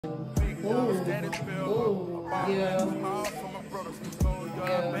Ooh. Yeah.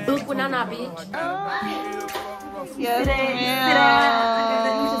 Book banana, bitch. Yes,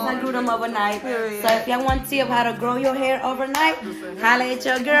 I grew them overnight. So if y'all want tips how to grow your hair overnight, holla at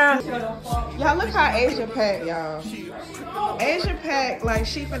your girl. Y'all look how Asia packed, y'all. Asia packed like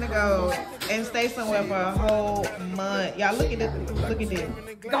she finna go and stay somewhere for a whole month. Y'all look at this. Look at this.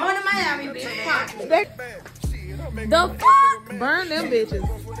 Going to Miami, bitch. The fuck? Burn them bitches.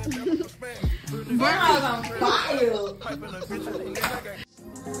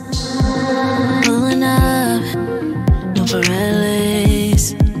 Pulling up, no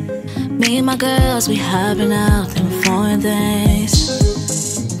Pirellis. Me and my girls, we hopping out them foreign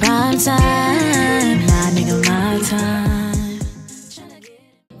things. Prime time, my nigga, my time.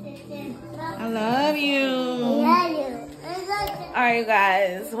 I love you. Alright, you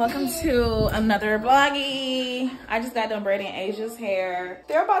guys, welcome to another vloggy. I just got done braiding Asia's hair.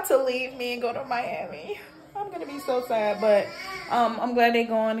 They're about to leave me and go to Miami. I'm gonna be so sad, but I'm glad they're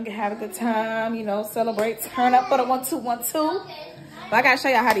going to have a good time, you know, celebrate, turn up for the 1 2 1 2. But I gotta show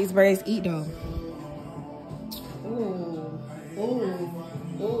y'all how these braids eat though.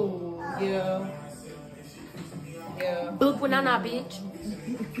 Ooh, yeah. Book banana, bitch.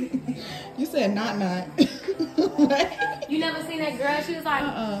 You said not. You never seen that girl? She was like,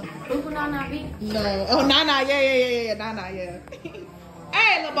 book banana, bitch. No. Oh, nah, yeah. Nah, yeah.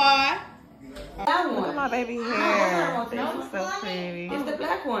 Hey, little boy. That Look at one. my baby hair. This is so pretty. It's the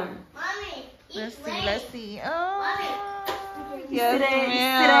black one. Let's see. Oh. Yes,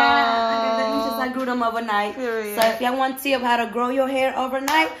 I grew them overnight. Period. So if y'all want tips how to grow your hair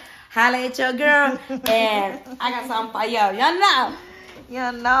overnight, holla at your girl. And I got something for y'all. Y'all know.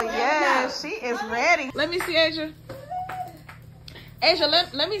 Yeah, she is ready. Let me see, Asia. Asia,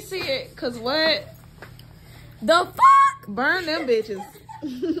 let me see it. Cause what? The fuck? Burn them bitches.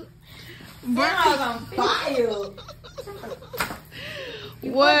 On fire.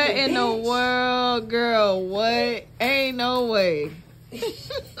 What in the world, girl? What? Ain't no way. Shit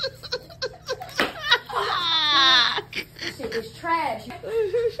is trash.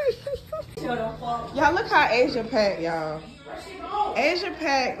 Y'all look how Asia packed, y'all. Asia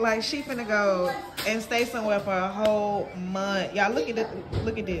packed like she finna go and stay somewhere for a whole month. Y'all look at this.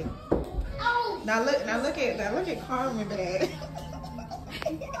 Look at this. Now look at Carmen bag.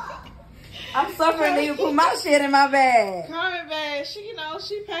 I'm suffering to you put my shit in my bag. Carmen bag, she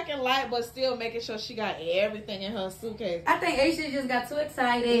packing light but still making sure she got everything in her suitcase. I think Asia just got too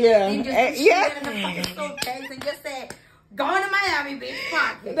excited. Yeah. And just put shit in the fucking suitcase and just said, going to Miami, bitch.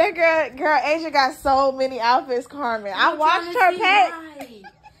 Pocket. That girl Asia got so many outfits, Carmen. I watched her pack. Right.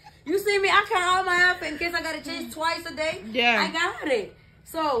 You see me? I carry all my outfits in case I gotta change twice a day. Yeah. I got it.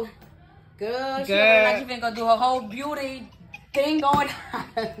 So, good. She look like she finna go do her whole beauty thing going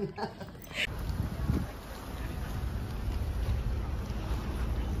on.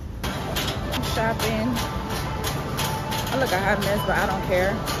 Shopping. I look a hot mess, but I don't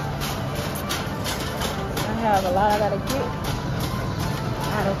care. I have a lot I gotta get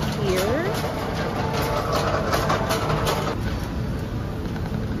out of here.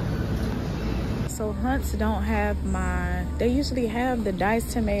 So Hunt's don't have they usually have the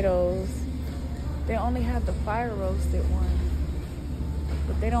diced tomatoes. They only have the fire roasted one.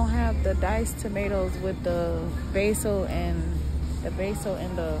 But they don't have the diced tomatoes with the basil and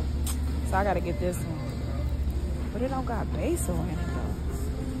the so I gotta get this one. But it don't got basil in it though.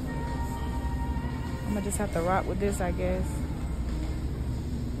 I'm gonna just have to rock with this, I guess.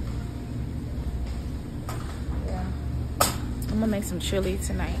 Yeah. I'm gonna make some chili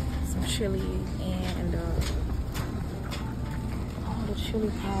tonight. Some chili and the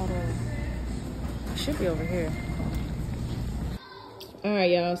chili powder. It should be over here. All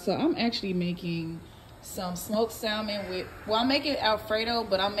right, y'all. So I'm actually making some smoked salmon with, I'm making Alfredo,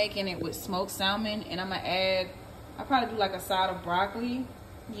 but I'm making it with smoked salmon, and I'm gonna add, I'll probably do like a side of broccoli.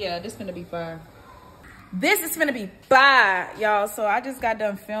 Yeah, this is gonna be fire. This is gonna be fire, y'all. So I just got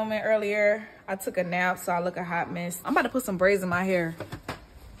done filming earlier. I took a nap, so I look a hot mess. I'm about to put some braids in my hair.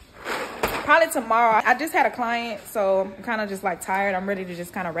 Probably tomorrow. I just had a client, so I'm kind of just like tired. I'm ready to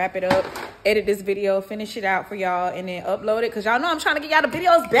just kind of wrap it up, edit this video, finish it out for y'all, and then upload it. Cause y'all know I'm trying to get y'all the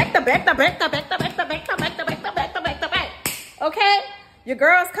videos back to back. Okay? Your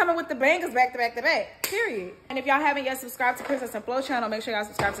girl's coming with the bangers back to back. Period. And if y'all haven't yet subscribed to Princess and Flo channel, make sure y'all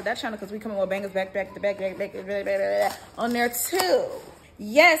subscribe to that channel because we coming with bangers back to back on there too.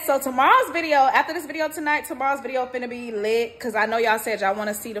 Yes, so tomorrow's video, after this video tonight, tomorrow's video finna be lit because I know y'all said y'all want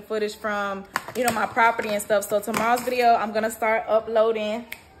to see the footage from, you know, my property and stuff. So tomorrow's video, I'm gonna start uploading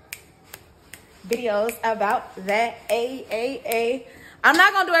videos about that. I'm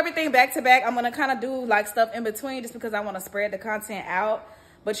not gonna do everything back to back. I'm gonna kind of do like stuff in between just because I want to spread the content out.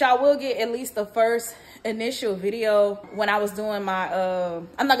 But y'all will get at least the first initial video when I was doing my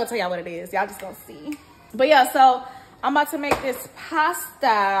I'm not gonna tell y'all what it is. Y'all just gonna see. But yeah, so I'm about to make this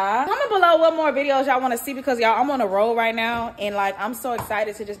pasta. Comment below what more videos y'all want to see, because y'all, I'm on a roll right now, and like I'm so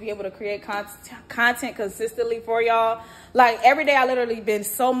excited to just be able to create content consistently for y'all. Like every day I literally been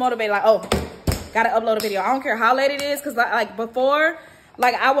so motivated, like, oh, gotta upload a video. I don't care how late it is, because like before,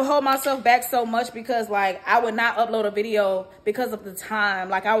 like I would hold myself back so much because like I would not upload a video because of the time.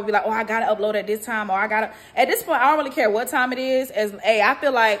 Like I would be like, oh, I gotta upload at this time, or I gotta, at this point I don't really care what time it is. As hey, I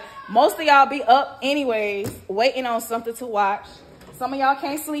feel like most of y'all be up anyways, waiting on something to watch. Some of y'all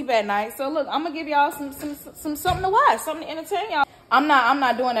can't sleep at night. So look, I'm gonna give y'all some something to watch, something to entertain y'all. I'm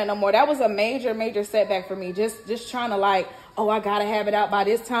not doing that no more. That was a major setback for me. Just trying to like, oh, I gotta have it out by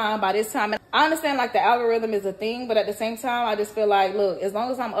this time. And I understand like the algorithm is a thing, but at the same time, I just feel like, look, as long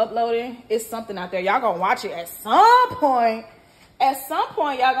as I'm uploading, it's something out there. Y'all gonna watch it at some point. At some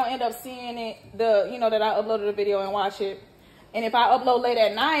point, y'all gonna end up seeing it, you know, that I uploaded a video and watch it. And if I upload late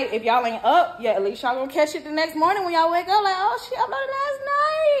at night, if y'all ain't up, yeah, at least y'all gonna catch it the next morning when y'all wake up like, oh, she uploaded last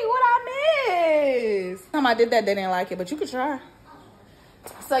night. What I missed? Time I did that, they didn't like it, but you could try.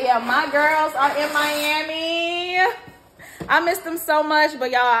 So yeah, my girls are in Miami. I miss them so much,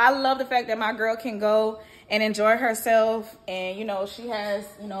 but y'all, I love the fact that my girl can go and enjoy herself, and you know, she has,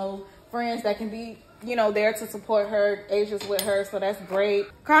 you know, friends that can be, you know, there to support her, ages with her, so that's great.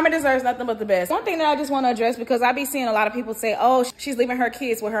 Carmen deserves nothing but the best. One thing that I just want to address, because I be seeing a lot of people say, oh, she's leaving her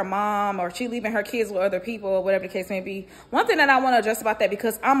kids with her mom, or she's leaving her kids with other people, or whatever the case may be. One thing that I want to address about that,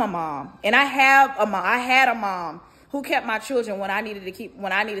 because I'm a mom, and I had a mom who kept my children when I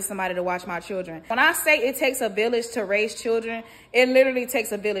needed somebody to watch my children. When I say it takes a village to raise children, it literally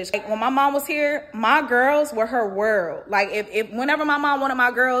takes a village. Like when my mom was here, my girls were her world. Like if whenever my mom wanted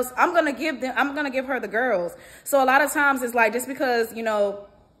my girls, I'm gonna give her the girls. So a lot of times it's like, just because, you know,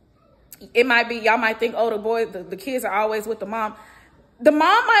 it might be, y'all might think, oh, the kids are always with the mom. The mom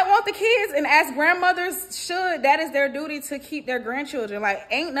might want the kids, and as grandmothers should, that is their duty to keep their grandchildren. Like,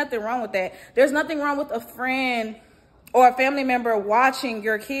 ain't nothing wrong with that. There's nothing wrong with a friend or a family member watching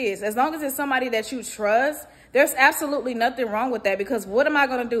your kids. As long as it's somebody that you trust, there's absolutely nothing wrong with that. Because what am I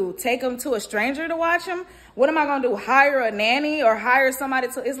going to do? Take them to a stranger to watch them? What am I going to do? Hire a nanny or hire somebody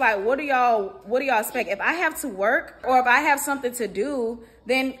to, it's like, what do y'all expect? If I have to work, or if I have something to do,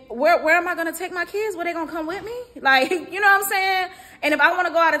 then where am I going to take my kids? Were they going to come with me? Like, you know what I'm saying? And if I want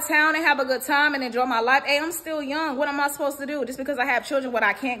to go out of town and have a good time and enjoy my life, hey, I'm still young. What am I supposed to do? Just because I have children,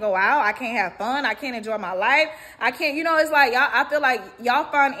 I can't go out, I can't have fun, I can't enjoy my life, I can't, you know, it's like, y'all, I feel like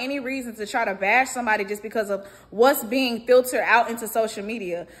y'all find any reason to try to bash somebody just because of what's being filtered out into social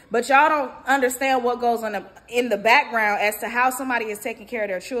media. But y'all don't understand what goes on in the background as to how somebody is taking care of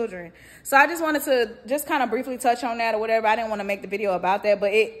their children. So I just wanted to just kind of briefly touch on that or whatever. I didn't want to make the video about that,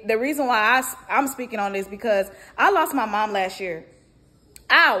 but the reason why I'm speaking on this, because I lost my mom last year.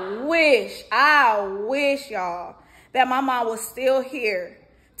 I wish y'all that my mom was still here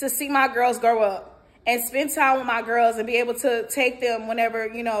to see my girls grow up and spend time with my girls and be able to take them whenever,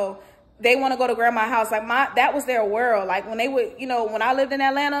 you know, they want to go to grandma's house. Like that was their world. Like when they would, you know, when I lived in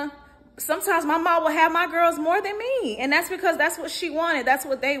Atlanta, sometimes my mom would have my girls more than me. And that's because that's what she wanted. That's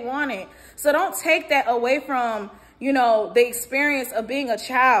what they wanted. So don't take that away from, you know, the experience of being a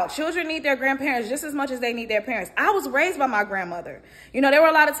child. Children need their grandparents just as much as they need their parents. I was raised by my grandmother. You know, there were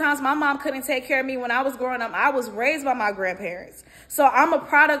a lot of times my mom couldn't take care of me when I was growing up. I was raised by my grandparents. So I'm a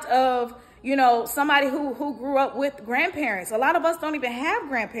product of, you know, somebody who grew up with grandparents. A lot of us don't even have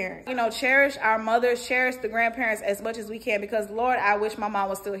grandparents. You know, cherish our mothers, cherish the grandparents as much as we can, because Lord, I wish my mom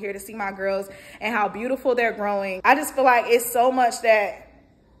was still here to see my girls and how beautiful they're growing. I just feel like it's so much that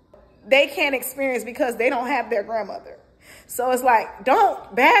they can't experience because they don't have their grandmother. So it's like,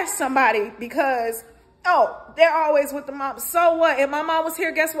 don't bash somebody because, oh, they're always with the mom. So what? If my mom was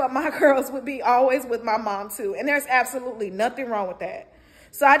here, guess what? My girls would be always with my mom too. And there's absolutely nothing wrong with that.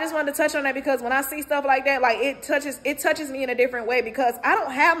 So I just wanted to touch on that, because when I see stuff like that, like it touches me in a different way, because I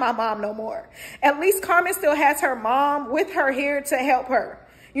don't have my mom no more. At least Carmen still has her mom with her here to help her.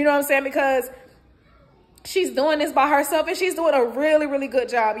 You know what I'm saying? Because she's doing this by herself, and she's doing a really, really good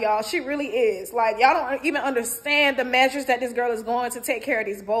job, y'all. She really is. Like, y'all don't even understand the measures that this girl is going to take care of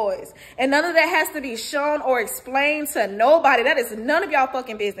these boys. And none of that has to be shown or explained to nobody. That is none of y'all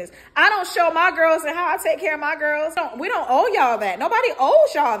fucking business. I don't show my girls and how I take care of my girls. We don't owe y'all that. Nobody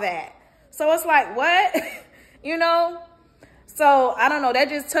owes y'all that. So it's like, what? You know? So I don't know. That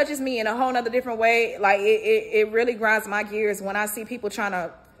just touches me in a whole nother different way. Like, it really grinds my gears when I see people trying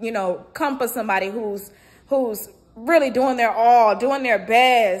to, you know, come for somebody who's really doing their all, doing their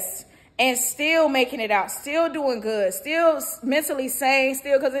best, and still making it out, still doing good, still mentally sane,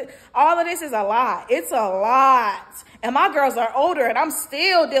 still, because all of this is a lot. It's a lot. And my girls are older, and I'm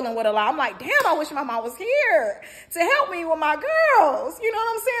still dealing with a lot. I'm like, damn, I wish my mom was here to help me with my girls. You know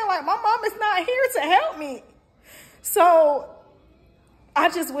what I'm saying? Like, my mom is not here to help me. So I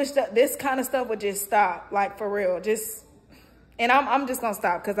just wish that this kind of stuff would just stop, like, for real. And I'm just going to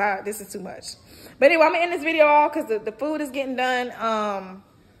stop because this is too much. But anyway, I'm going to end this video off because the food is getting done.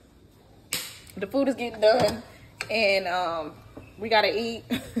 The food is getting done, and we got to eat.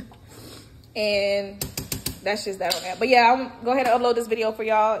 And that's just that on that. But yeah, I'm going to go ahead and upload this video for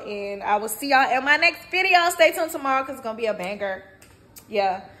y'all, and I will see y'all in my next video. Stay tuned tomorrow because it's going to be a banger.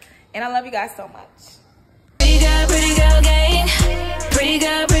 Yeah. And I love you guys so much. Pretty girl gang. Pretty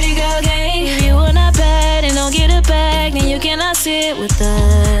girl gang. If you are not bad and don't get it back, then you cannot sit with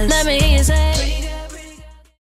us. Let me hear you say